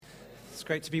It's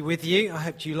great to be with you. I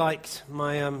hope you liked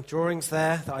my drawings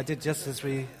there that I did just as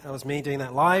that was me doing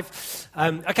that live.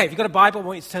 Okay, if you've got a Bible, I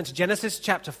want you to turn to Genesis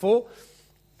chapter 4.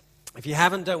 If you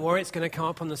haven't, don't worry, it's going to come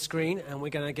up on the screen, and we're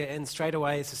going to get in straight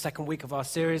away. It's the second week of our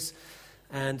series,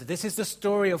 and this is the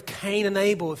story of Cain and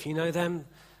Abel, if you know them,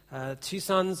 two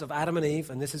sons of Adam and Eve,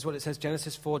 and this is what it says,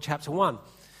 Genesis 4, chapter 1.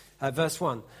 Verse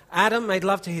 1. Adam made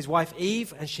love to his wife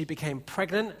Eve, and she became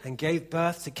pregnant and gave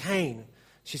birth to Cain.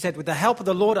 She said, "With the help of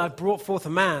the Lord, I've brought forth a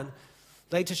man."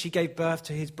 Later, she gave birth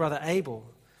to his brother Abel.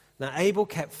 Now, Abel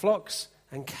kept flocks,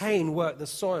 and Cain worked the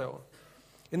soil.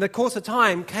 In the course of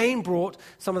time, Cain brought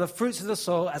some of the fruits of the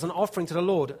soil as an offering to the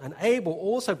Lord, and Abel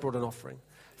also brought an offering,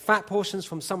 fat portions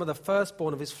from some of the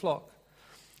firstborn of his flock.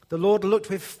 The Lord looked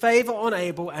with favor on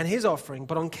Abel and his offering,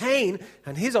 but on Cain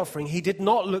and his offering he did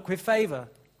not look with favor.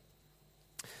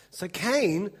 So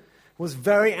Cain was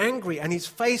very angry, and his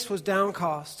face was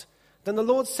downcast. Then the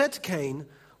Lord said to Cain,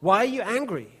 "Why are you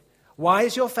angry? Why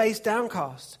is your face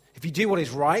downcast? If you do what is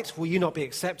right, will you not be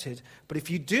accepted? But if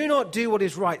you do not do what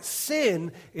is right,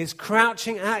 sin is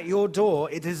crouching at your door.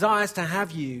 It desires to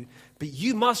have you, but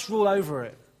you must rule over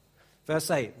it." Verse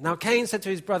 8. Now Cain said to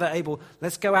his brother Abel,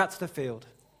 "Let's go out to the field."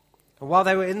 And while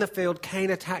they were in the field,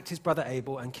 Cain attacked his brother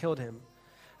Abel and killed him.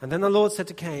 And then the Lord said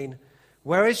to Cain,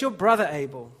 "Where is your brother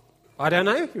Abel?" "I don't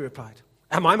know," he replied.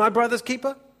 "Am I my brother's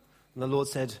keeper?" And the Lord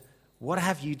said, "What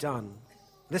have you done?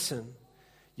 Listen,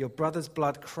 your brother's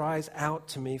blood cries out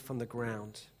to me from the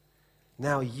ground.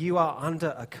 Now you are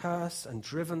under a curse and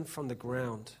driven from the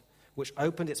ground, which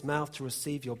opened its mouth to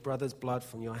receive your brother's blood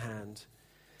from your hand.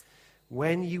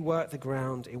 When you work the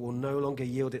ground, it will no longer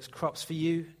yield its crops for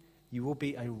you. You will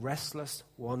be a restless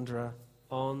wanderer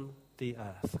on the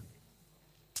earth."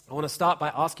 I want to start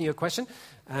by asking you a question,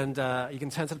 and you can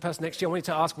turn to the person next to you. I want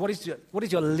you to ask, what is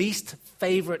your least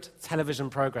favorite television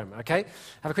program, okay?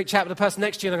 Have a quick chat with the person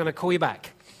next to you, and I'm going to call you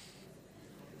back.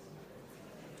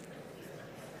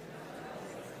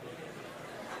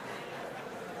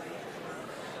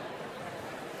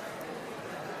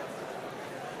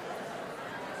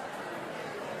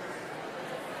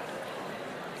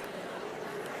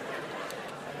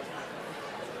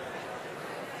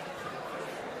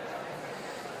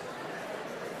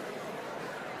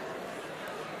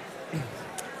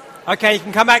 Okay, you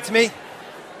can come back to me.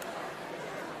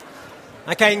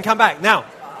 Okay, you can come back. Now,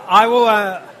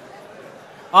 I'll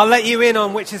let you in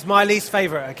on which is my least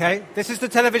favorite, okay? This is the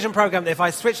television program that if I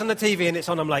switch on the TV and it's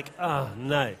on, I'm like, oh,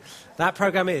 no. That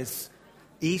program is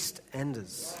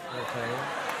EastEnders,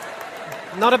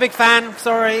 okay? Not a big fan,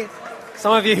 sorry.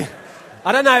 Some of you,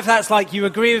 I don't know if that's like you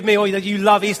agree with me or you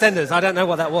love EastEnders. I don't know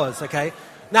what that was, okay?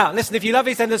 Now, listen, if you love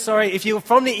EastEnders, sorry. If you're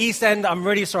from the East End, I'm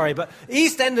really sorry. But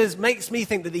EastEnders makes me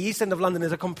think that the East End of London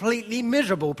is a completely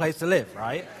miserable place to live,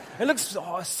 right? It looks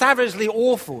savagely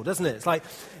awful, doesn't it? It's like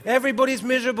everybody's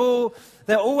miserable.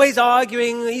 They're always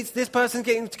arguing. This person's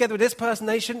getting together with this person.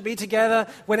 They shouldn't be together.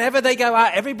 Whenever they go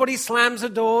out, everybody slams the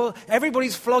door.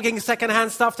 Everybody's flogging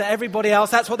second-hand stuff to everybody else.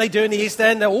 That's what they do in the East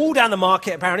End. They're all down the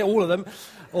market, apparently, all of them,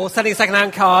 or selling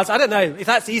second-hand cars. I don't know. If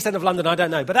that's the East End of London, I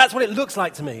don't know. But that's what it looks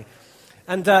like to me.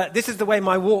 And this is the way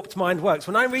my warped mind works.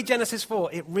 When I read Genesis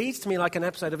 4, it reads to me like an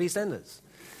episode of EastEnders.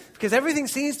 Because everything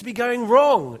seems to be going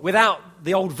wrong without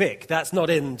the old Vic. That's not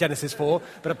in Genesis 4.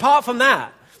 But apart from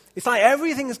that, it's like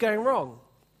everything is going wrong.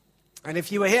 And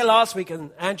if you were here last week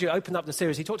and Andrew opened up the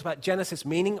series, he talked about Genesis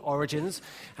meaning, origins,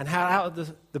 and how out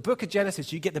of the book of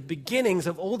Genesis you get the beginnings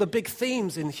of all the big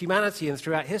themes in humanity and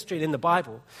throughout history and in the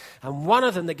Bible. And one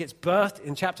of them that gets birthed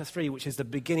in chapter 3, which is the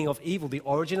beginning of evil, the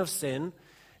origin of sin,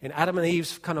 in Adam and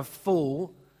Eve's kind of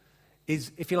fall,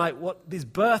 is, if you like, what this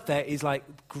birth there is like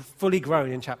fully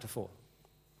grown in chapter 4.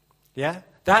 Yeah?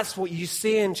 That's what you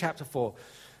see in chapter 4.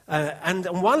 And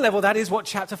on one level, that is what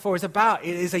chapter 4 is about.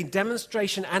 It is a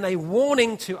demonstration and a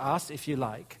warning to us, if you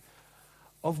like,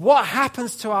 of what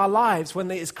happens to our lives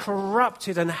when it is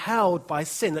corrupted and held by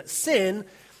sin. That sin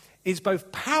is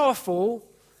both powerful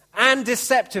and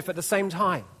deceptive at the same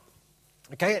time.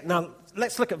 Okay, now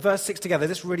let's look at verse 6 together.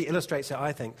 This really illustrates it,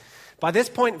 I think. By this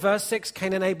point, verse 6,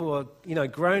 Cain and Abel are,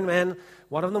 grown men.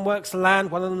 One of them works the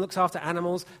land, one of them looks after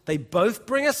animals. They both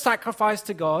bring a sacrifice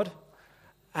to God,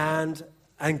 and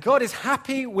God is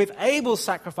happy with Abel's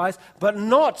sacrifice, but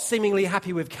not seemingly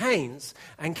happy with Cain's.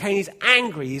 And Cain is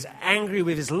angry. He's angry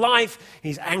with his life.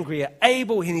 He's angry at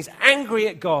Abel. And he's angry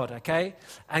at God, okay?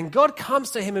 And God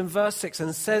comes to him in verse 6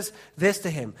 and says this to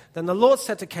him. Then the Lord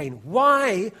said to Cain,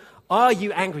 "Why Are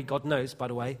you angry? God knows, by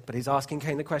the way, but he's asking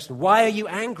Cain the question, why are you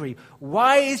angry?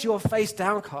 Why is your face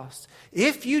downcast?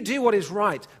 If you do what is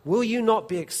right, will you not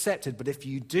be accepted? But if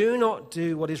you do not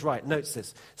do what is right, notice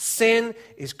this, sin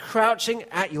is crouching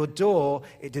at your door.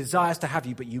 It desires to have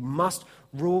you, but you must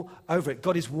rule over it.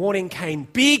 God is warning Cain,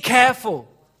 be careful.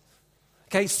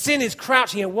 Okay, sin is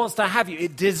crouching and wants to have you.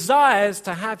 It desires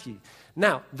to have you.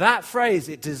 Now, that phrase,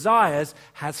 it desires,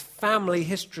 has family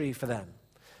history for them.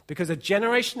 Because a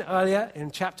generation earlier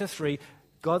in chapter 3,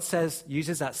 God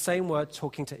uses that same word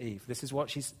talking to Eve. This is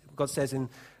what God says in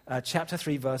chapter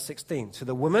 3, verse 16. To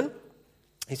the woman,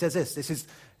 he says this is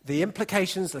the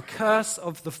implications, the curse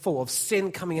of the fall, of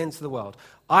sin coming into the world.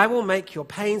 I will make your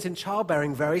pains in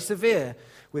childbearing very severe.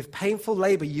 With painful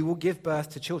labor, you will give birth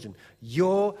to children.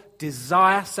 Your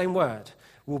desire, same word,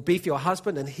 will be for your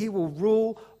husband, and he will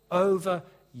rule over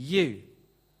you.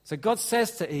 So God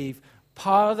says to Eve,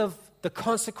 part of the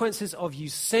consequences of you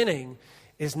sinning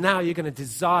is now you're going to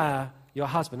desire your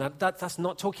husband. Now, that's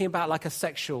not talking about like a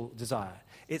sexual desire.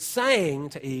 It's saying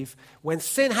to Eve, when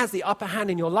sin has the upper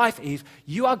hand in your life, Eve,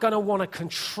 you are going to want to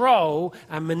control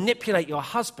and manipulate your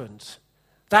husband.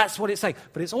 That's what it's saying.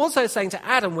 But it's also saying to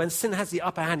Adam, when sin has the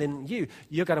upper hand in you,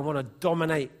 you're going to want to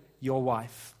dominate your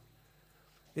wife.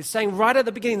 It's saying right at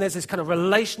the beginning, there's this kind of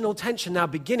relational tension now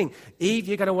beginning. Eve,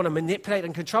 you're going to want to manipulate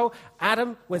and control.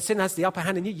 Adam, when sin has the upper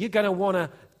hand in you, you're going to want to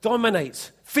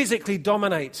dominate, physically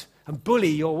dominate and bully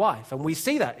your wife. And we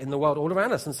see that in the world all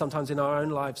around us and sometimes in our own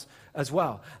lives as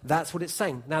well. That's what it's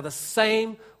saying. Now, the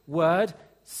same word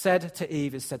said to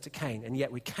Eve is said to Cain. And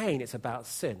yet with Cain, it's about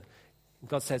sin.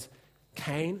 God says,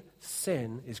 Cain,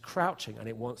 sin is crouching and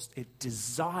it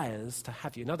desires to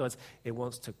have you. In other words, it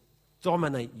wants to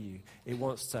dominate you. It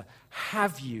wants to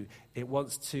have you. It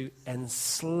wants to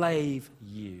enslave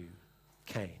you,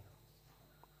 Cain.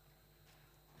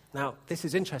 Now, this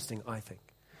is interesting, I think.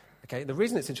 Okay, the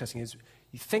reason it's interesting is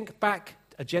you think back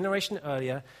a generation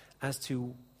earlier as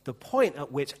to the point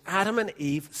at which Adam and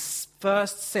Eve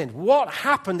first sinned. What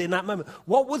happened in that moment?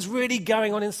 What was really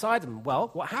going on inside them?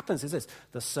 Well, what happens is this.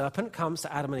 The serpent comes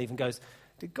to Adam and Eve and goes,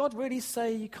 did God really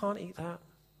say you can't eat that?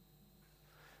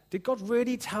 Did God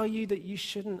really tell you that you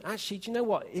shouldn't? Actually, do you know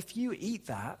what? If you eat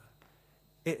that,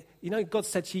 God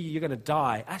said to you, you're going to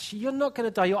die. Actually, you're not going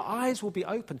to die. Your eyes will be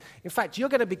open. In fact, you're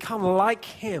going to become like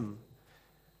him.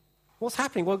 What's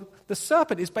happening? Well, the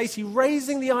serpent is basically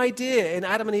raising the idea in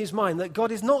Adam and Eve's mind that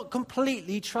God is not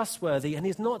completely trustworthy and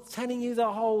he's not telling you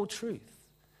the whole truth.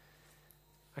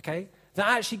 Okay? That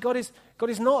actually God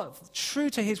is not true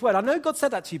to his word. I know God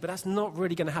said that to you, but that's not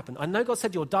really going to happen. I know God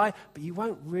said you'll die, but you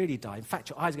won't really die. In fact,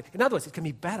 your eyes are going to... In other words, it's going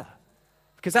to be better.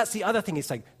 Because that's the other thing he's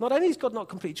saying. Not only is God not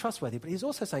completely trustworthy, but he's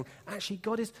also saying, actually,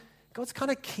 God's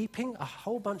kind of keeping a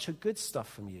whole bunch of good stuff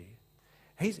from you.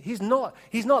 He's not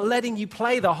letting you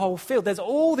play the whole field. There's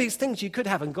all these things you could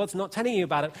have, and God's not telling you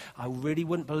about it. I really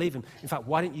wouldn't believe him. In fact,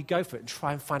 why don't you go for it and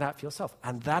try and find out for yourself?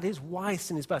 And that is why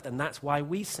sin is birthed, and that's why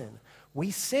we sin.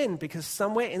 We sin because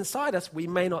somewhere inside us, we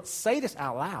may not say this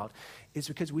out loud, is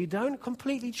because we don't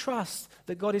completely trust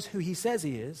that God is who he says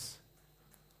he is,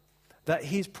 that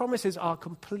his promises are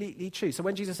completely true. So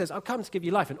when Jesus says, I've come to give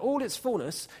you life in all its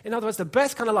fullness, in other words, the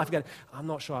best kind of life, you go, I'm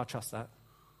not sure I trust that.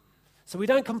 So we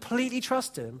don't completely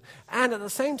trust him. And at the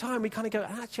same time, we kind of go,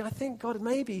 actually, I think God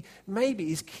maybe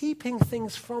is keeping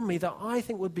things from me that I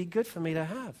think would be good for me to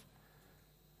have.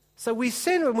 So we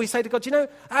sin when we say to God,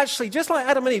 actually, just like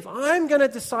Adam and Eve, I'm going to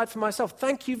decide for myself.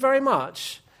 Thank you very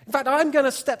much. In fact, I'm going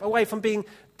to step away from being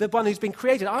the one who's been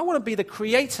created. I want to be the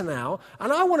creator now,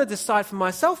 and I want to decide for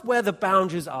myself where the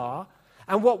boundaries are.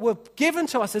 And what were given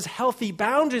to us as healthy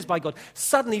boundaries by God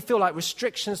suddenly feel like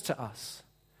restrictions to us.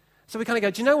 So we kind of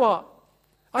go, do you know what?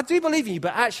 I do believe in you,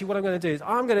 but actually what I'm going to do is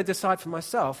I'm going to decide for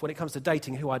myself when it comes to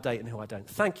dating who I date and who I don't.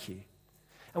 Thank you.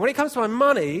 And when it comes to my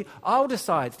money, I'll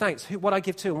decide, thanks, what I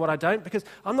give to and what I don't, because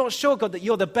I'm not sure, God, that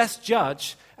you're the best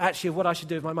judge, actually, of what I should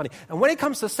do with my money. And when it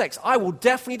comes to sex, I will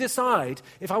definitely decide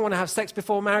if I want to have sex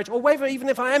before marriage, or whether, even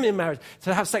if I am in marriage,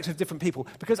 to have sex with different people,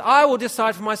 because I will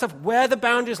decide for myself where the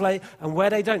boundaries lay and where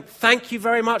they don't. Thank you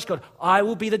very much, God. I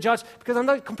will be the judge, because I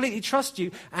don't completely trust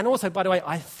you. And also, by the way,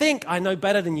 I think I know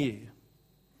better than you.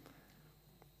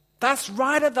 That's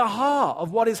right at the heart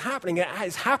of what is happening. It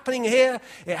is happening here.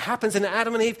 It happens in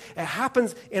Adam and Eve. It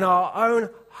happens in our own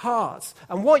hearts.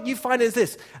 And what you find is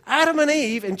this. Adam and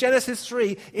Eve in Genesis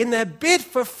 3, in their bid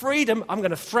for freedom, I'm going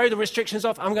to throw the restrictions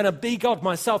off. I'm going to be God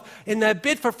myself. In their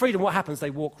bid for freedom, what happens? They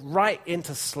walk right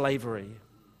into slavery.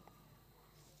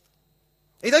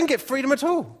 They don't get freedom at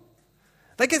all.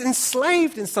 They get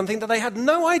enslaved in something that they had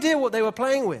no idea what they were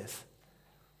playing with.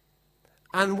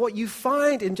 And what you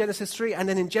find in Genesis 3 and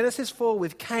then in Genesis 4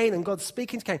 with Cain and God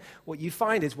speaking to Cain, what you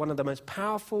find is one of the most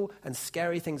powerful and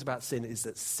scary things about sin is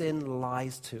that sin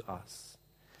lies to us.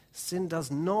 Sin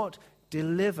does not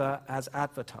deliver as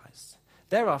advertised.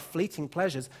 There are fleeting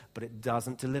pleasures, but it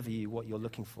doesn't deliver you what you're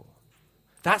looking for.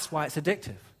 That's why it's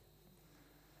addictive.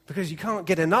 Because you can't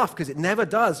get enough, because it never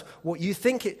does what you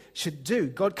think it should do.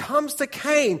 God comes to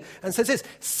Cain and says this,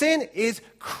 sin is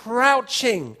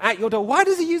crouching at your door. Why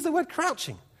does he use the word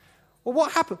crouching? Well,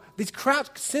 what happened?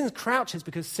 Sin crouches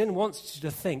because sin wants you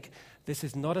to think this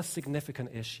is not a significant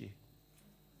issue.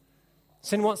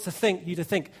 Sin wants you to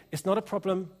think it's not a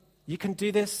problem, you can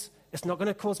do this, it's not going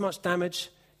to cause much damage.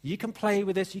 You can play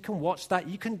with this, you can watch that,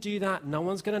 you can do that, no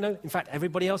one's going to know. In fact,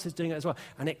 everybody else is doing it as well.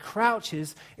 And it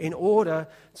crouches in order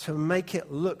to make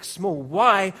it look small.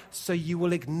 Why? So you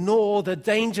will ignore the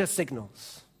danger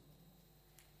signals.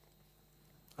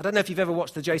 I don't know if you've ever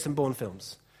watched the Jason Bourne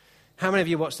films. How many of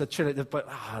you watched the trilogy?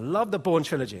 I love the Bourne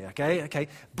trilogy, okay?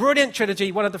 Brilliant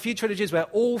trilogy, one of the few trilogies where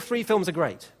all three films are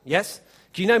great, yes?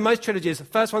 Do you know most trilogies, the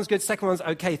first one's good, second one's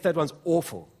okay, third one's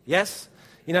awful, yes?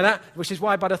 You know that? Which is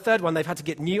why by the third one, they've had to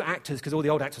get new actors because all the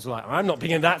old actors are like, I'm not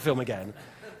being in that film again.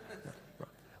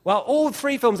 Well, all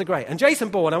three films are great. And Jason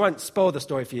Bourne, I won't spoil the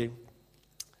story for you,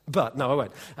 but no, I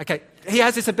won't. Okay, he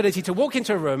has this ability to walk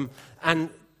into a room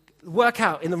and work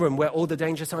out in the room where all the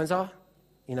danger signs are.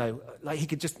 You know, like he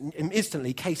could just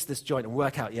instantly case this joint and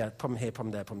work out, problem here,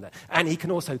 problem there, problem there. And he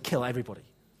can also kill everybody,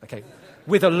 okay,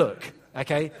 with a look,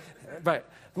 okay? Right.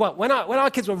 Well, when our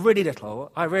kids were really little,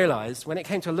 I realized when it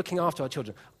came to looking after our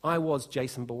children, I was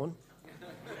Jason Bourne.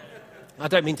 I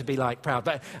don't mean to be like proud,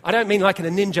 but I don't mean like in a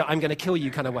ninja, I'm going to kill you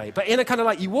kind of way. But in a kind of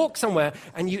like you walk somewhere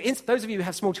and those of you who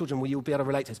have small children, you'll be able to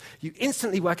relate to this. You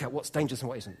instantly work out what's dangerous and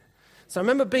what isn't. So I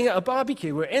remember being at a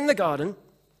barbecue, we're in the garden,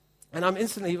 and I'm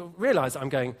instantly realized I'm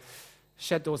going,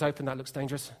 shed door's open, that looks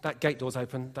dangerous. That gate door's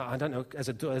open, I don't know,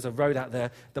 there's a road out there.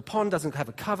 The pond doesn't have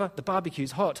a cover, the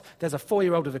barbecue's hot. There's a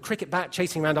 4-year-old with a cricket bat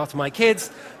chasing around after my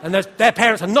kids, and their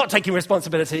parents are not taking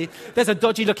responsibility. There's a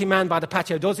dodgy-looking man by the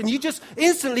patio doors, and you just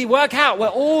instantly work out where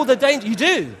all the danger, you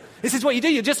do. This is what you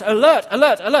do, you're just alert,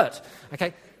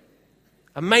 okay?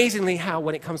 Amazingly how,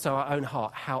 when it comes to our own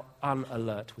heart, how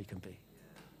unalert we can be.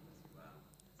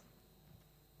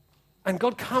 And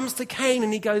God comes to Cain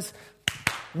and he goes,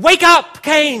 wake up,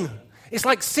 Cain! It's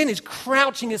like sin is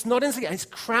crouching. It's not instant, it's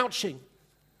crouching.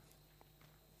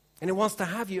 And it wants to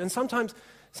have you. And sometimes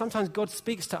God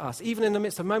speaks to us. Even in the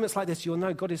midst of moments like this, you'll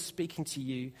know God is speaking to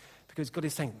you because God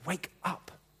is saying, wake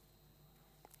up.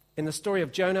 In the story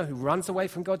of Jonah who runs away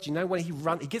from God, do you know when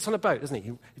he gets on a boat, doesn't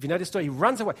he? If you know the story, he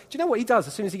runs away. Do you know what he does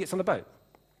as soon as he gets on the boat?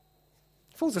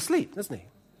 He falls asleep, doesn't he?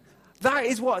 That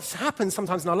is what happens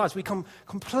sometimes in our lives. We become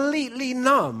completely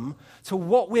numb to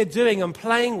what we're doing and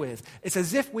playing with. It's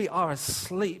as if we are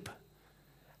asleep.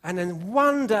 And then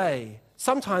one day,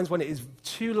 sometimes when it is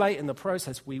too late in the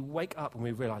process, we wake up and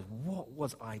we realize, what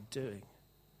was I doing?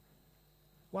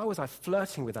 Why was I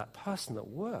flirting with that person at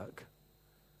work?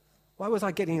 Why was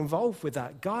I getting involved with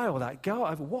that guy or that girl?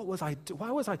 What was I doing?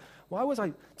 Why was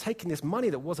I taking this money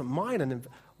that wasn't mine? And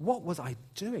what was I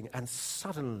doing? And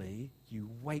suddenly you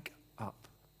wake up.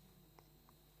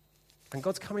 And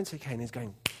God's coming to Cain and he's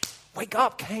going, wake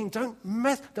up, Cain,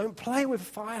 don't play with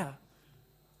fire.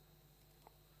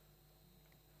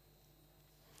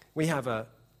 We have a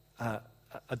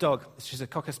dog, she's a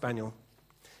Cocker Spaniel.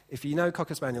 If you know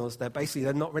Cocker Spaniels,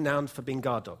 they're not renowned for being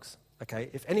guard dogs.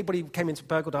 Okay, if anybody came into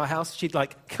burgled our house, she'd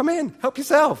like, come in, help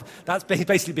yourself. That's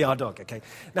basically be our dog, okay?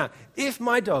 Now, if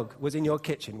my dog was in your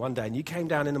kitchen one day and you came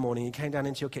down in the morning, you came down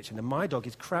into your kitchen and my dog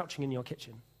is crouching in your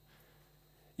kitchen,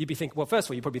 you'd be thinking, well, first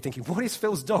of all, you'd probably be thinking, what is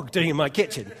Phil's dog doing in my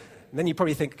kitchen? And then you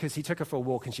probably think, because he took her for a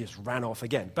walk and she just ran off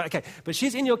again. But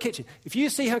she's in your kitchen. If you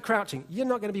see her crouching, you're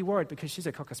not going to be worried because she's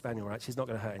a Cocker Spaniel, right? She's not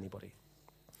going to hurt anybody.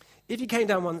 If you came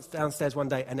downstairs one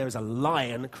day and there was a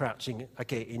lion crouching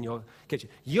in your kitchen,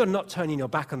 you're not turning your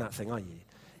back on that thing, are you?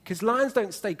 Because lions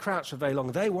don't stay crouched for very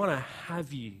long. They want to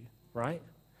have you, right?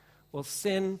 Well,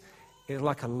 sin is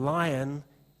like a lion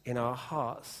in our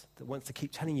hearts that wants to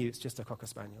keep telling you it's just a Cocker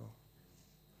Spaniel.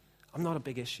 I'm not a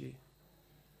big issue.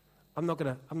 I'm not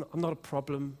a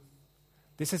problem.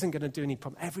 This isn't going to do any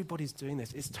problem. Everybody's doing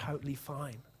this. It's totally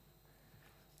fine.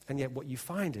 And yet what you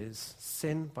find is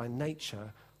sin by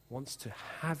nature wants to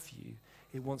have you.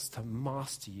 It wants to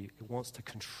master you. It wants to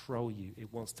control you.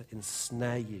 It wants to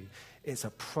ensnare you. It's a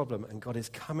problem. And God is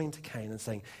coming to Cain and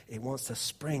saying, it wants to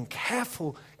spring.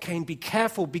 Careful, Cain, be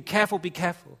careful, be careful, be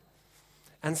careful.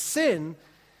 And sin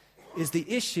is the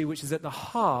issue which is at the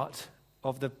heart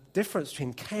of the difference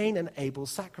between Cain and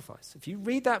Abel's sacrifice. If you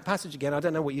read that passage again, I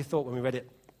don't know what you thought when we read it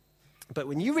But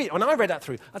when I read that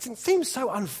through, I think it seems so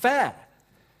unfair.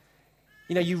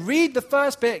 You know, you read the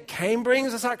first bit, Cain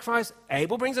brings a sacrifice,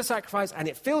 Abel brings a sacrifice, and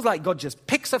it feels like God just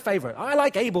picks a favorite. I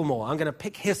like Abel more. I'm going to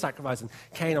pick his sacrifice, and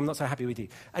Cain, I'm not so happy with you.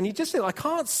 And you just think, I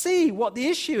can't see what the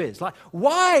issue is. Like,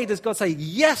 why does God say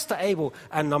yes to Abel,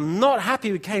 and I'm not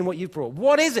happy with Cain, what you've brought?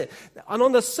 What is it? And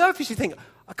on the surface, you think,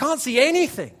 I can't see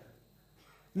anything.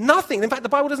 Nothing. In fact, the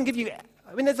Bible doesn't give you,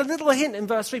 there's a little hint in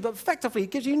verse 3, but effectively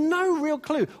it gives you no real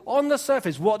clue on the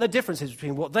surface what the difference is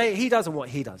between what he does and what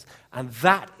he does. And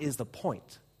that is the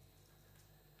point.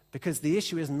 Because the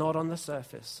issue is not on the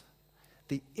surface.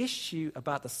 The issue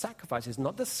about the sacrifice is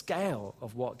not the scale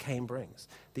of what Cain brings.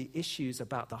 The issue is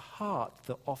about the heart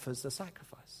that offers the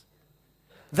sacrifice.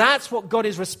 That's what God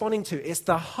is responding to. It's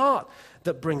the heart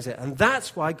that brings it. And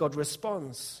that's why God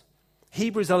responds.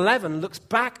 Hebrews 11 looks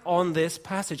back on this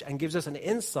passage and gives us an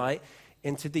insight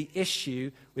into the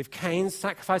issue with Cain's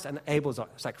sacrifice and Abel's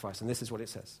sacrifice. And this is what it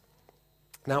says.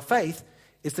 Now, faith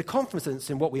is the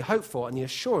confidence in what we hope for and the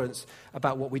assurance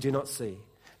about what we do not see.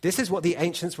 This is what the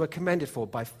ancients were commended for.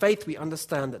 By faith we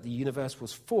understand that the universe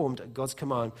was formed at God's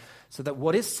command, so that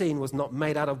what is seen was not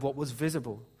made out of what was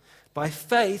visible. By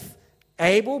faith,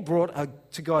 Abel brought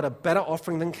to God a better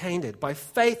offering than Cain did. By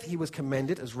faith he was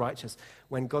commended as righteous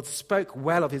when God spoke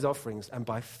well of his offerings. And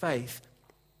by faith,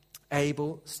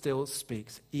 Abel still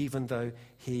speaks, even though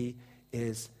he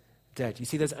is dead. You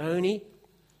see, there's only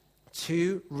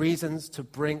two reasons to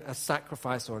bring a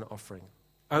sacrifice or an offering.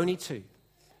 Only two.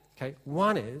 Okay?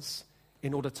 One is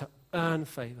in order to earn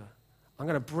favor. I'm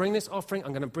going to bring this offering,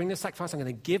 I'm going to bring this sacrifice, I'm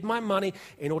going to give my money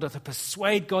in order to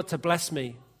persuade God to bless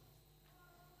me.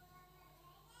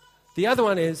 The other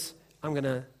one is I'm going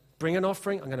to bring an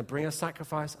offering, I'm going to bring a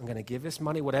sacrifice, I'm going to give this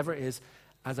money, whatever it is,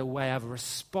 as a way of a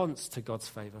response to God's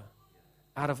favor.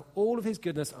 Out of all of his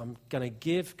goodness, I'm going to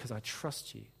give because I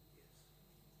trust you.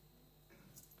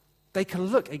 They can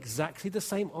look exactly the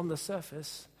same on the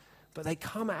surface, but they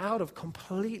come out of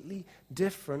completely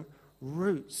different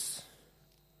roots.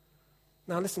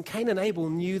 Now listen, Cain and Abel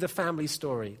knew the family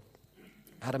story.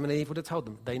 Adam and Eve would have told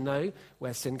them. They know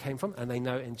where sin came from, and they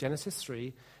know in Genesis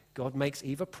 3, God makes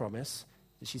Eve a promise.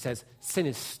 She says, sin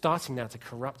is starting now to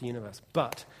corrupt the universe.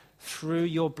 But through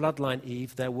your bloodline,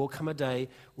 Eve, there will come a day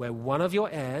where one of your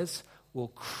heirs will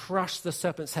crush the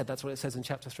serpent's head. That's what it says in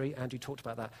chapter 3. Andrew talked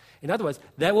about that. In other words,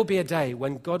 there will be a day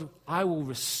when I will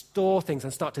restore things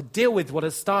and start to deal with what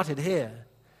has started here.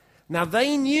 Now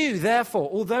they knew, therefore,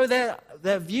 although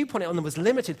their viewpoint on them was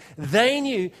limited, they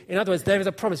knew, in other words, there is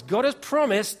a promise. God has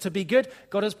promised to be good.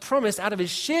 God has promised out of his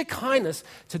sheer kindness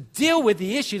to deal with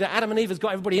the issue that Adam and Eve has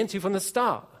got everybody into from the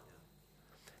start.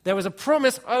 There was a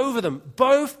promise over them.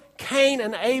 Both Cain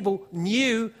and Abel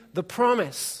knew the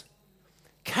promise.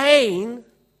 Cain,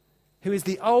 who is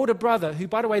the older brother, who,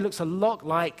 by the way, looks a lot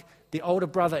like the older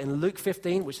brother in Luke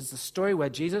 15, which is the story where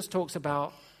Jesus talks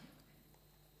about,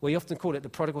 we often call it the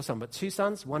prodigal son, but two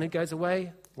sons, one who goes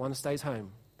away, one stays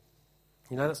home.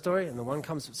 You know that story? And the one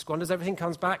squanders everything,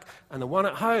 comes back, and the one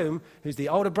at home, who's the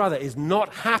older brother, is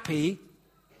not happy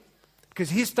because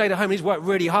he's stayed at home and he's worked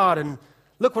really hard, and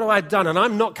look what I've done, and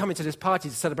I'm not coming to this party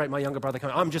to celebrate my younger brother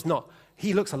coming. I'm just not.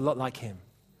 He looks a lot like him.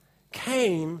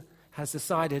 Cain has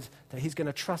decided that he's going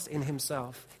to trust in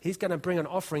himself. He's going to bring an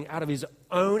offering out of his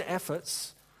own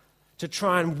efforts to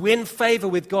try and win favor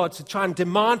with God, to try and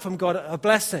demand from God a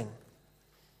blessing.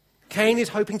 Cain is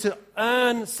hoping to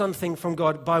earn something from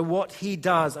God by what he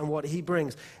does and what he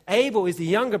brings. Abel is the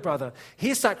younger brother.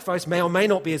 His sacrifice may or may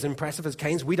not be as impressive as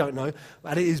Cain's, we don't know,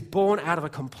 but it is born out of a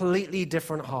completely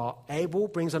different heart. Abel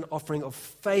brings an offering of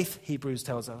faith, Hebrews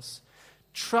tells us,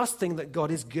 trusting that God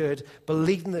is good,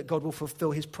 believing that God will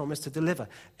fulfill his promise to deliver.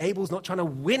 Abel's not trying to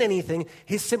win anything,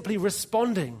 he's simply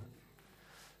responding.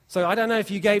 So I don't know if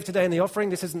you gave today in the offering.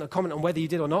 This isn't a comment on whether you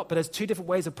did or not, but there's two different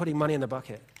ways of putting money in the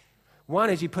bucket. One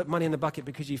is you put money in the bucket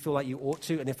because you feel like you ought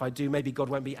to, and if I do, maybe God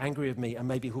won't be angry with me, and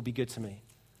maybe he'll be good to me.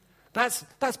 That's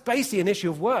basically an issue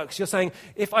of works. You're saying,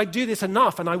 if I do this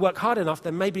enough and I work hard enough,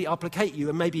 then maybe I'll placate you,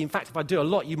 and maybe, in fact, if I do a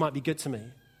lot, you might be good to me.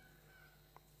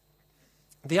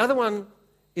 The other one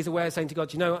is a way of saying to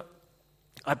God, you know what?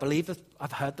 I believe that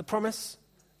I've heard the promise.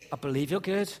 I believe you're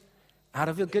good. Out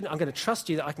of your goodness, I'm going to trust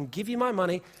you that I can give you my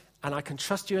money, and I can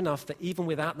trust you enough that even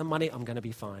without the money, I'm going to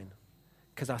be fine.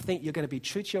 Because I think you're going to be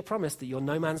true to your promise that you're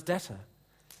no man's debtor.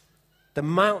 The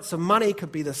amounts of money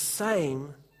could be the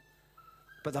same,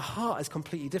 but the heart is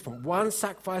completely different. One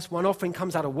sacrifice, one offering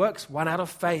comes out of works, one out of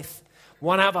faith.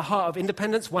 One out of a heart of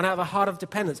independence, one out of a heart of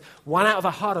dependence, one out of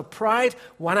a heart of pride,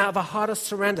 one out of a heart of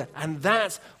surrender. And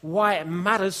that's why it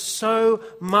matters so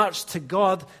much to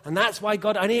God. And that's why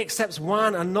God only accepts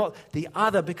one and not the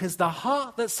other, because the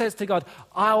heart that says to God,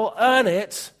 I'll earn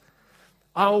it,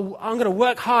 I'm going to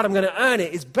work hard, I'm going to earn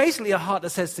it, is basically a heart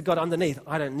that says to God underneath,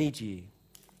 I don't need you.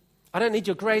 I don't need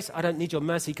your grace, I don't need your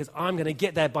mercy, because I'm going to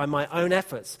get there by my own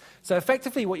efforts. So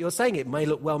effectively what you're saying, it may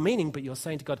look well-meaning, but you're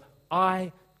saying to God,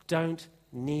 I don't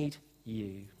need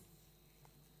you.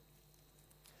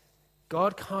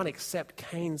 God can't accept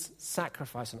Cain's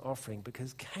sacrifice and offering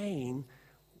because Cain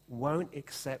won't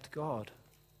accept God.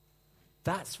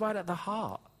 That's right at the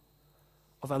heart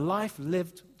of a life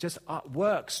lived just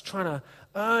works, trying to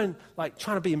earn, like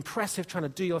trying to be impressive, trying to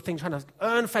do your thing, trying to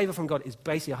earn favor from God, is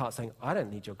basically a heart saying, I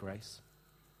don't need your grace.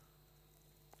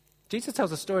 Jesus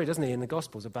tells a story, doesn't he, in the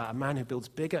Gospels about a man who builds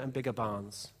bigger and bigger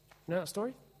barns. You know that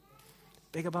story?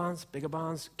 Bigger barns,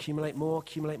 accumulate more.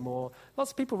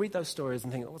 Lots of people read those stories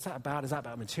and think, what's that about? Is that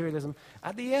about materialism?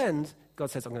 At the end, God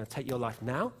says, I'm going to take your life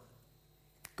now,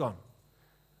 gone.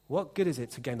 What good is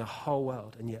it to gain the whole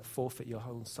world and yet forfeit your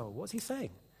whole soul? What's he saying?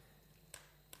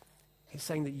 He's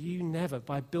saying that you never,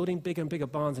 by building bigger and bigger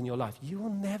barns in your life, you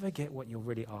will never get what you're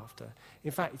really after.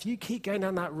 In fact, if you keep going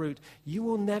down that route, you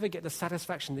will never get the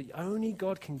satisfaction that only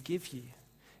God can give you.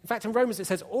 In fact, in Romans it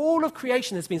says all of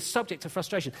creation has been subject to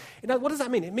frustration. You know, what does that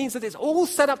mean? It means that it's all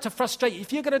set up to frustrate you.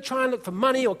 If you're going to try and look for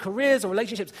money or careers or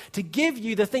relationships to give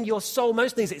you the thing your soul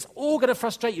most needs, it's all going to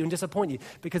frustrate you and disappoint you,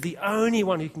 because the only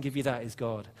one who can give you that is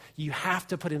God. You have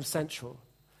to put him central.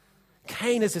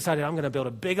 Cain has decided, I'm going to build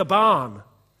a bigger barn.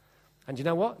 And you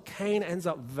know what? Cain ends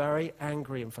up very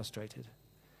angry and frustrated.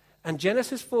 And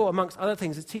Genesis 4, amongst other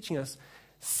things, is teaching us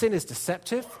sin is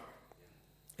deceptive.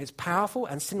 It's powerful,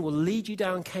 and sin will lead you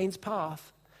down Cain's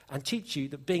path and teach you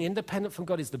that being independent from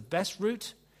God is the best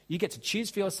route. You get to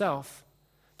choose for yourself.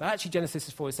 But actually, Genesis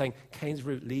 4 is saying Cain's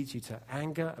route leads you to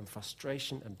anger and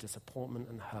frustration and disappointment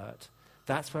and hurt.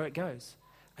 That's where it goes.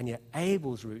 And yet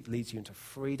Abel's route leads you into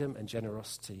freedom and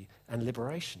generosity and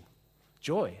liberation,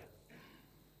 joy.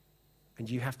 And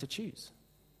you have to choose.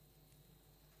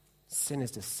 Sin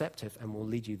is deceptive and will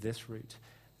lead you this route.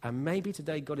 And maybe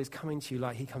today God is coming to you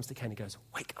like he comes to Cain and goes,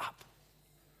 wake up.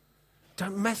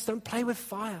 Don't play with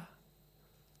fire.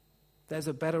 There's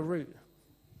a better route.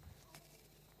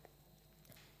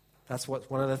 That's what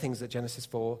one of the things that Genesis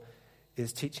 4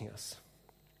 is teaching us.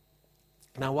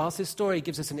 Now, whilst this story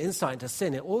gives us an insight into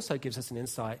sin, it also gives us an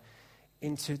insight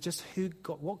into just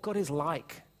what God is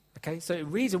like. Okay, so it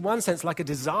reads in one sense like a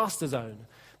disaster zone.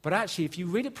 But actually, if you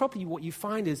read it properly, what you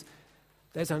find is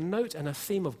there's a note and a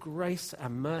theme of grace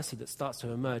and mercy that starts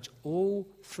to emerge all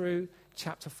through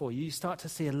chapter 4. You start to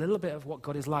see a little bit of what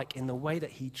God is like in the way that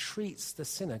he treats the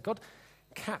sinner. God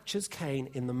captures Cain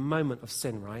in the moment of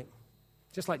sin, right?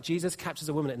 Just like Jesus captures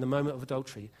a woman in the moment of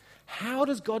adultery. How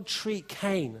does God treat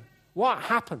Cain? What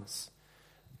happens?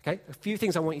 Okay, a few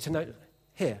things I want you to note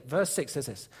here. Verse 6 says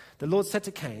this. The Lord said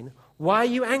to Cain, why are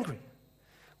you angry?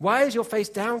 Why is your face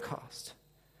downcast?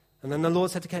 And then the Lord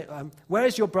said to Cain, where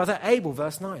is your brother Abel?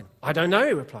 Verse 9. I don't know,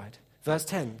 he replied. Verse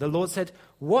 10. The Lord said,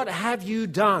 what have you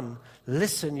done?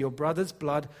 Listen, your brother's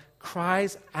blood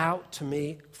cries out to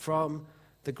me from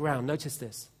the ground. Notice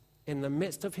this. In the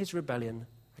midst of his rebellion,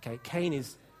 okay, Cain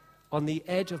is on the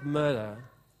edge of murder.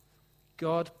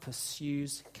 God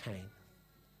pursues Cain.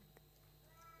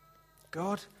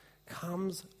 God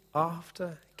comes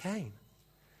after Cain.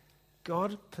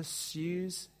 God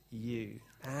pursues you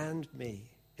and me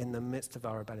in the midst of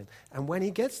our rebellion. And when he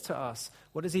gets to us,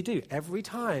 what does he do? Every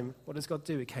time, what does God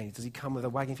do with Cain? Does he come with a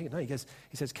wagging finger? No,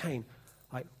 he says, Cain,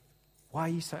 why are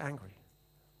you so angry?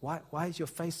 Why is your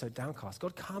face so downcast?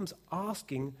 God comes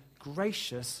asking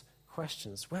gracious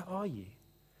questions. Where are you?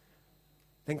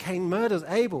 Then Cain murders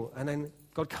Abel, and then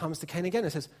God comes to Cain again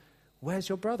and says, where's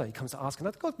your brother? He comes to ask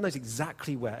another. God knows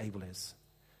exactly where Abel is.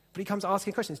 But he comes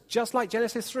asking questions, just like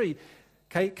Genesis 3.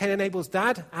 Cain and Abel's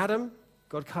dad, Adam,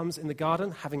 God comes in the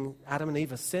garden, having Adam and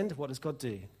Eve sinned. What does God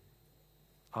do?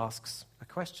 Asks a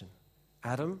question.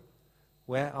 Adam,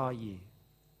 where are you?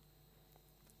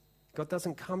 God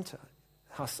doesn't come to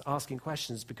us asking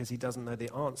questions because he doesn't know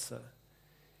the answer.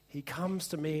 He comes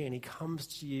to me and he comes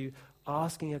to you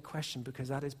asking a question because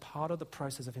that is part of the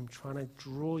process of him trying to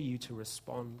draw you to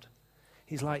respond.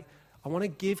 He's like, I want to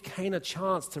give Cain a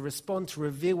chance to respond, to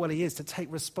reveal what he is, to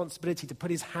take responsibility, to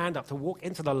put his hand up, to walk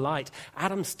into the light.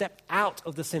 Adam stepped out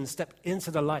of the sin, stepped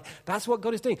into the light. That's what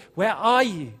God is doing. Where are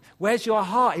you? Where's your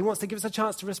heart? He wants to give us a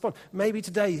chance to respond. Maybe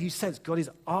today you sense God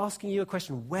is asking you a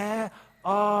question. Where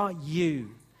are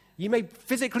you? You may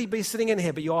physically be sitting in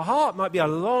here, but your heart might be a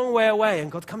long way away,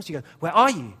 and God comes to you and goes, where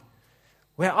are you?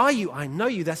 Where are you? I know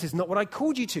you. This is not what I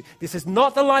called you to. This is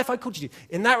not the life I called you to.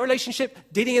 In that relationship,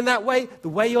 dealing in that way, the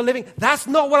way you're living, that's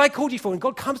not what I called you for. And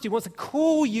God comes to you, wants to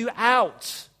call you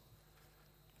out.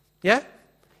 Yeah?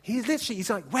 He's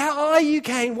like, where are you,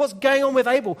 Cain? What's going on with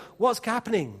Abel? What's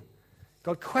happening?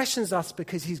 God questions us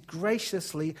because he's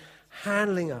graciously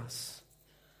handling us.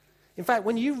 In fact,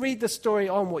 when you read the story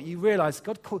on, what you realize,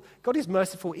 God is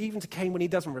merciful even to Cain when he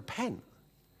doesn't repent.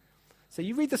 So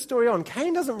you read the story on,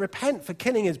 Cain doesn't repent for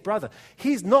killing his brother.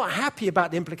 He's not happy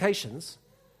about the implications.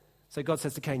 So God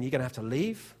says to Cain, you're going to have to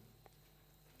leave.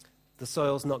 The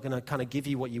soil's not going to kind of give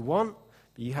you what you want,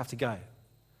 but you have to go.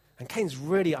 And Cain's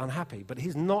really unhappy, but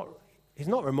he's not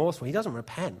remorseful. He doesn't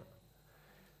repent.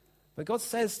 But God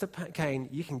says to Cain,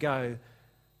 you can go,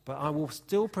 but I will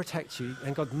still protect you.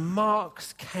 And God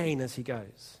marks Cain as he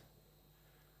goes.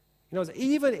 You know,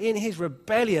 even in his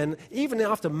rebellion, even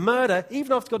after murder,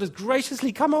 even after God has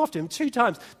graciously come after him 2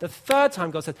 times, the 3rd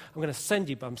time God said, I'm going to send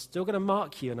you, but I'm still going to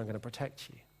mark you and I'm going to protect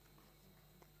you.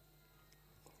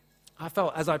 I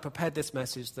felt as I prepared this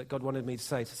message that God wanted me to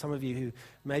say to some of you who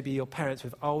maybe your parents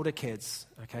with older kids,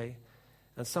 okay?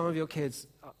 And some of your kids,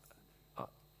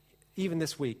 even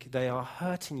this week, they are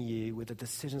hurting you with the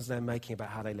decisions they're making about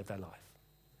how they live their life.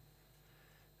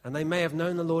 And they may have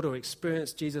known the Lord or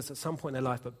experienced Jesus at some point in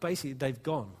their life, but basically they've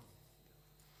gone.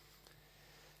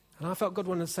 And I felt God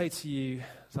wanted to say to you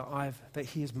that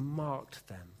he has marked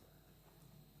them.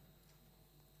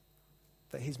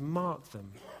 That he's marked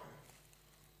them.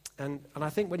 And I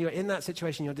think when you're in that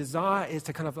situation, your desire is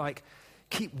to kind of like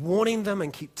keep warning them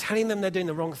and keep telling them they're doing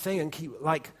the wrong thing and keep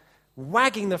like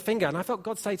wagging the finger. And I felt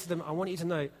God say to them, I want you to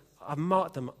know, I've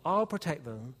marked them, I'll protect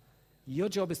them. Your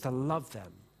job is to love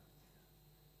them.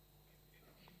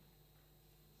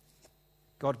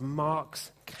 God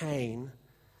marks Cain.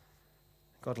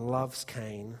 God loves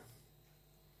Cain.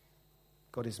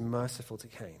 God is merciful to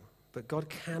Cain. But God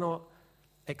cannot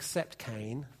accept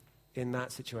Cain in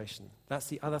that situation. That's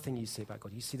the other thing you see about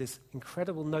God. You see this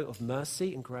incredible note of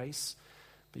mercy and grace,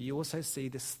 but you also see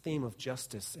this theme of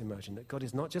justice emerging, that God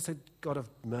is not just a God of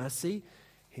mercy,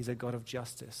 he's a God of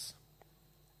justice.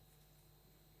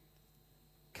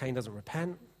 Cain doesn't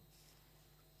repent.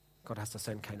 God has to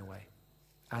send Cain away.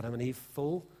 Adam and Eve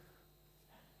fall.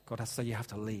 God has to say, you have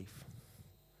to leave.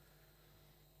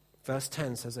 Verse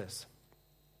 10 says this.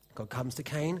 God comes to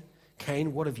Cain.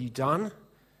 Cain, what have you done?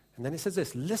 And then it says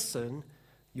this. Listen,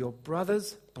 your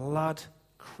brother's blood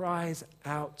cries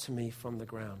out to me from the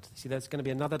ground. See, there's going to be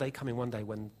another day coming one day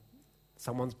when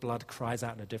someone's blood cries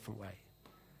out in a different way.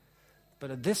 But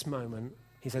at this moment,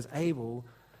 he says,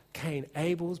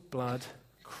 Abel's blood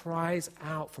cries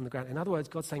out from the ground. In other words,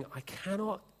 God's saying, I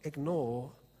cannot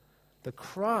ignore the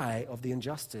cry of the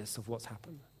injustice of what's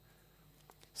happened.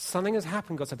 Something has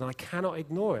happened, God said, and I cannot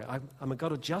ignore it. I'm a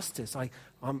God of justice. I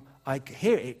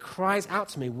hear it. It cries out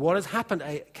to me. What has happened,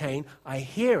 Cain? I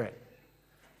hear it.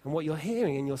 And what you're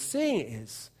hearing and you're seeing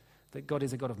is that God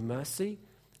is a God of mercy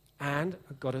and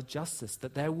a God of justice.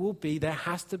 That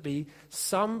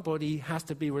somebody has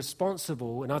to be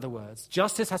responsible, in other words.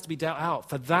 Justice has to be dealt out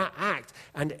for that act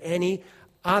and any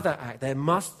other act. There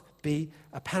must be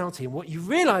a penalty. And what you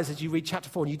realize as you read chapter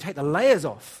 4 and you take the layers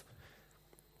off,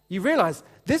 you realize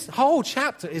this whole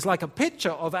chapter is like a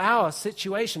picture of our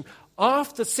situation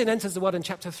after sin enters the world in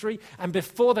chapter 3 and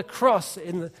before the cross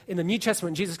in the New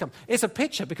Testament when Jesus comes. It's a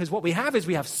picture because what we have is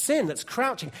we have sin that's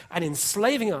crouching and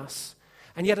enslaving us.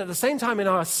 And yet at the same time in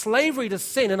our slavery to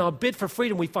sin and our bid for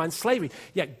freedom we find slavery.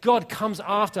 Yet God comes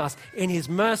after us in his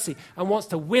mercy and wants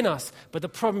to win us. But the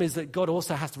problem is that God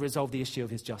also has to resolve the issue of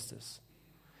his justice.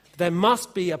 There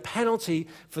must be a penalty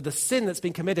for the sin that's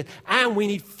been committed. And we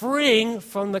need freeing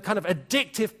from the kind of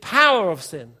addictive power of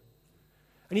sin.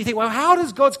 And you think, well, how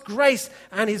does God's grace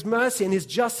and his mercy and his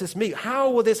justice meet?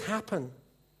 How will this happen?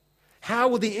 How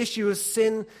will the issue of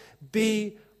sin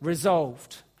be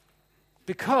resolved?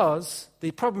 Because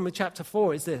the problem with chapter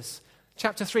 4 is this.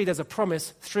 Chapter 3, there's a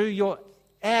promise, through your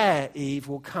heir, Eve,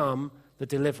 will come the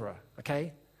deliverer.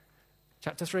 Okay?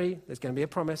 Chapter 3, there's going to be a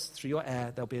promise. Through your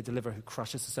heir, there'll be a deliverer who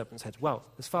crushes the serpent's head. Well,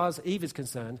 as far as Eve is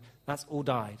concerned, that's all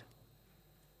died.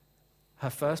 Her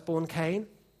firstborn, Cain,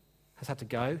 has had to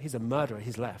go. He's a murderer.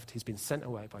 He's left. He's been sent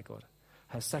away by God.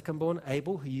 Her secondborn,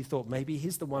 Abel, who you thought maybe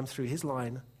he's the one through his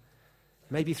line,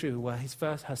 maybe through her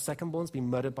secondborn's been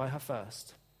murdered by her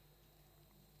first.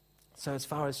 So as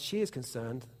far as she is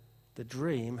concerned, the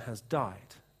dream has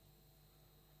died.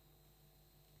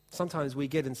 Sometimes we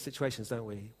get in situations, don't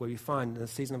we, where we find in a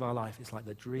season of our life, it's like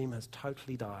the dream has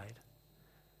totally died.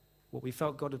 What we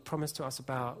felt God had promised to us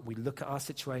about, we look at our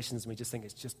situations and we just think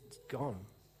it's just gone.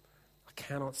 I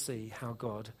cannot see how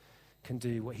God can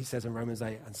do what he says in Romans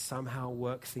 8 and somehow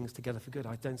work things together for good.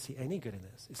 I don't see any good in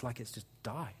this. It's like it's just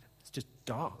died. It's just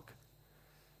dark.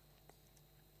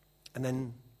 And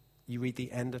then you read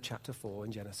the end of chapter 4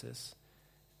 in Genesis,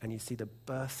 and you see the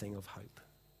birthing of hope.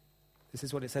 This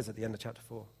is what it says at the end of chapter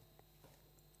 4.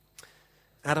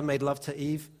 Adam made love to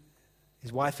Eve,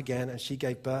 his wife again, and she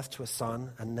gave birth to a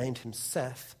son and named him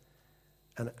Seth.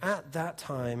 And at that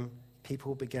time,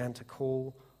 people began to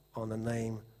call on the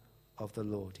name of the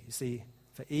Lord. You see,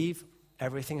 for Eve,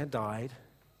 everything had died,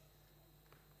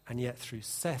 and yet through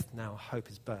Seth now hope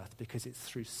is birthed, because it's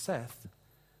through Seth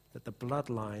that the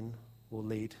bloodline will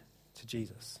lead to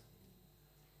Jesus.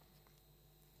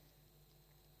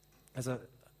 There's a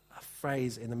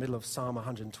phrase in the middle of Psalm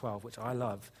 112, which I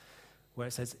love, where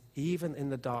it says, even in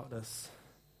the darkness,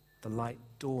 the light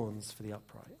dawns for the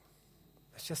upright.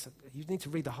 It's just, you need to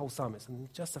read the whole psalm. It's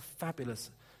just a fabulous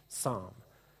psalm.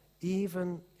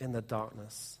 Even in the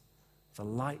darkness, the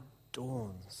light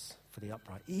dawns for the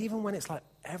upright. Even when it's like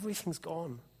everything's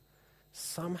gone,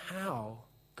 somehow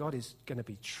God is going to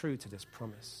be true to this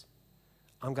promise.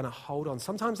 I'm going to hold on.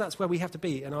 Sometimes that's where we have to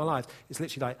be in our lives. It's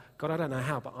literally like, God, I don't know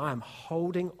how, but I am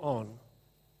holding on.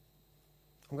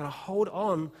 I'm going to hold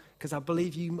on because I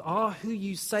believe you are who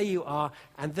you say you are,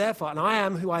 and therefore, and I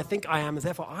am who I think I am, and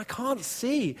therefore I can't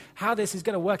see how this is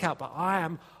going to work out, but I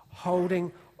am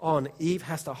holding on. Eve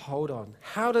has to hold on.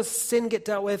 How does sin get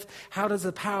dealt with? How does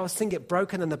the power of sin get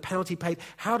broken and the penalty paid?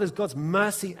 How does God's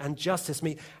mercy and justice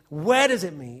meet? Where does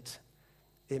it meet?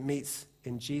 It meets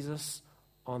in Jesus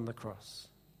on the cross.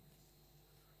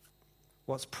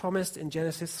 What's promised in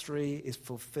Genesis 3 is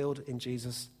fulfilled in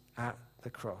Jesus at the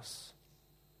cross.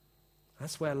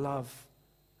 That's where love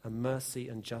and mercy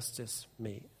and justice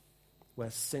meet, where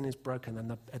sin is broken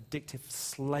and the addictive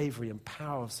slavery and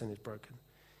power of sin is broken.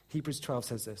 Hebrews 12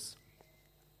 says this: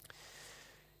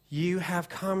 you have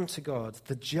come to God,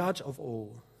 the judge of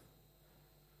all,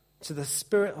 to the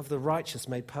Spirit of the righteous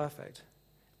made perfect.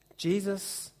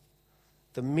 Jesus,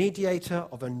 the mediator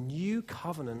of a new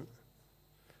covenant,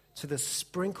 to the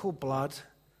sprinkled blood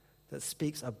that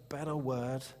speaks a better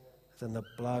word than the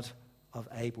blood of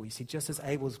Abel. You see, just as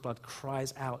Abel's blood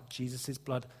cries out, Jesus'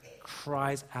 blood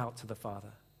cries out to the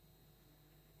Father.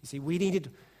 You see, we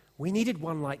needed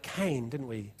one like Cain, didn't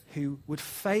we, who would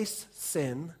face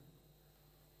sin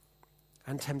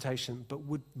and temptation, but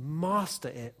would master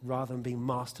it rather than being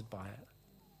mastered by it.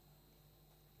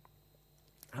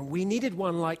 And we needed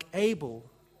one like Abel,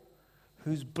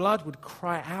 whose blood would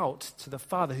cry out to the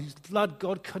Father, whose blood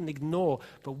God couldn't ignore.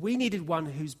 But we needed one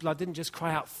whose blood didn't just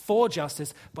cry out for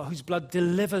justice, but whose blood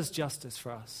delivers justice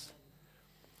for us.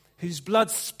 Whose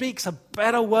blood speaks a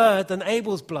better word than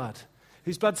Abel's blood.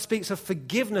 Whose blood speaks of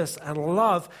forgiveness and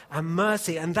love and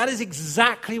mercy. And that is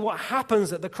exactly what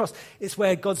happens at the cross. It's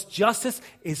where God's justice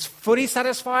is fully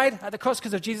satisfied at the cross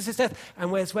because of Jesus' death,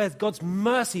 and where God's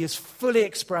mercy is fully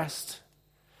expressed.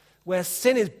 Where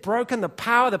sin is broken, the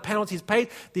power, the penalty is paid,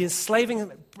 the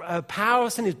enslaving power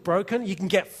of sin is broken. You can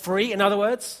get free, in other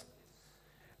words.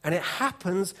 And it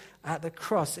happens at the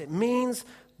cross. It means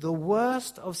the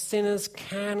worst of sinners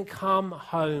can come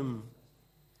home.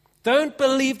 Don't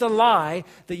believe the lie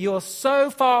that you're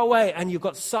so far away and you've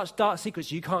got such dark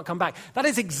secrets you can't come back. That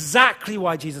is exactly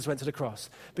why Jesus went to the cross.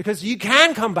 Because you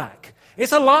can come back.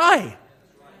 It's a lie.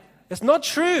 It's not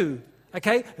true.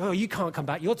 Okay? Oh, you can't come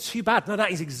back. You're too bad. No,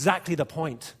 that is exactly the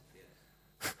point.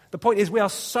 The point is we are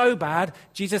so bad,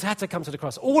 Jesus had to come to the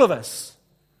cross. All of us.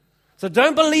 So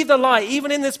don't believe the lie,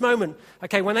 even in this moment.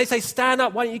 Okay, when they say stand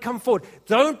up, why don't you come forward?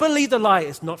 Don't believe the lie.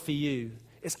 It's not for you.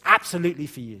 It's absolutely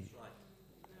for you.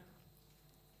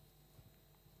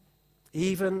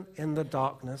 Even in the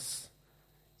darkness,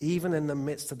 even in the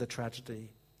midst of the tragedy,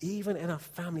 even in a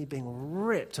family being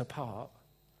ripped apart,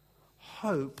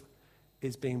 hope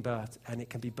is being birthed, and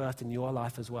it can be birthed in your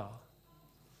life as well.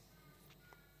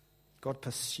 God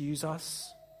pursues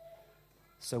us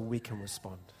so we can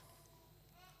respond.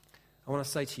 I want to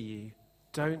say to you,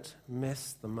 don't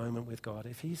miss the moment with God.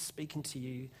 If he's speaking to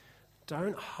you,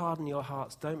 don't harden your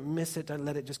hearts. Don't miss it. Don't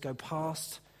let it just go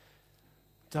past.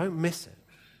 Don't miss it,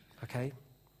 okay?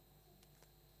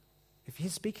 If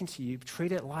he's speaking to you,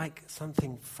 treat it like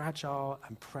something fragile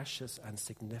and precious and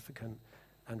significant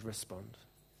and respond.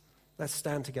 Let's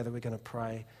stand together. We're going to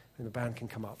pray, and the band can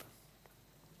come up.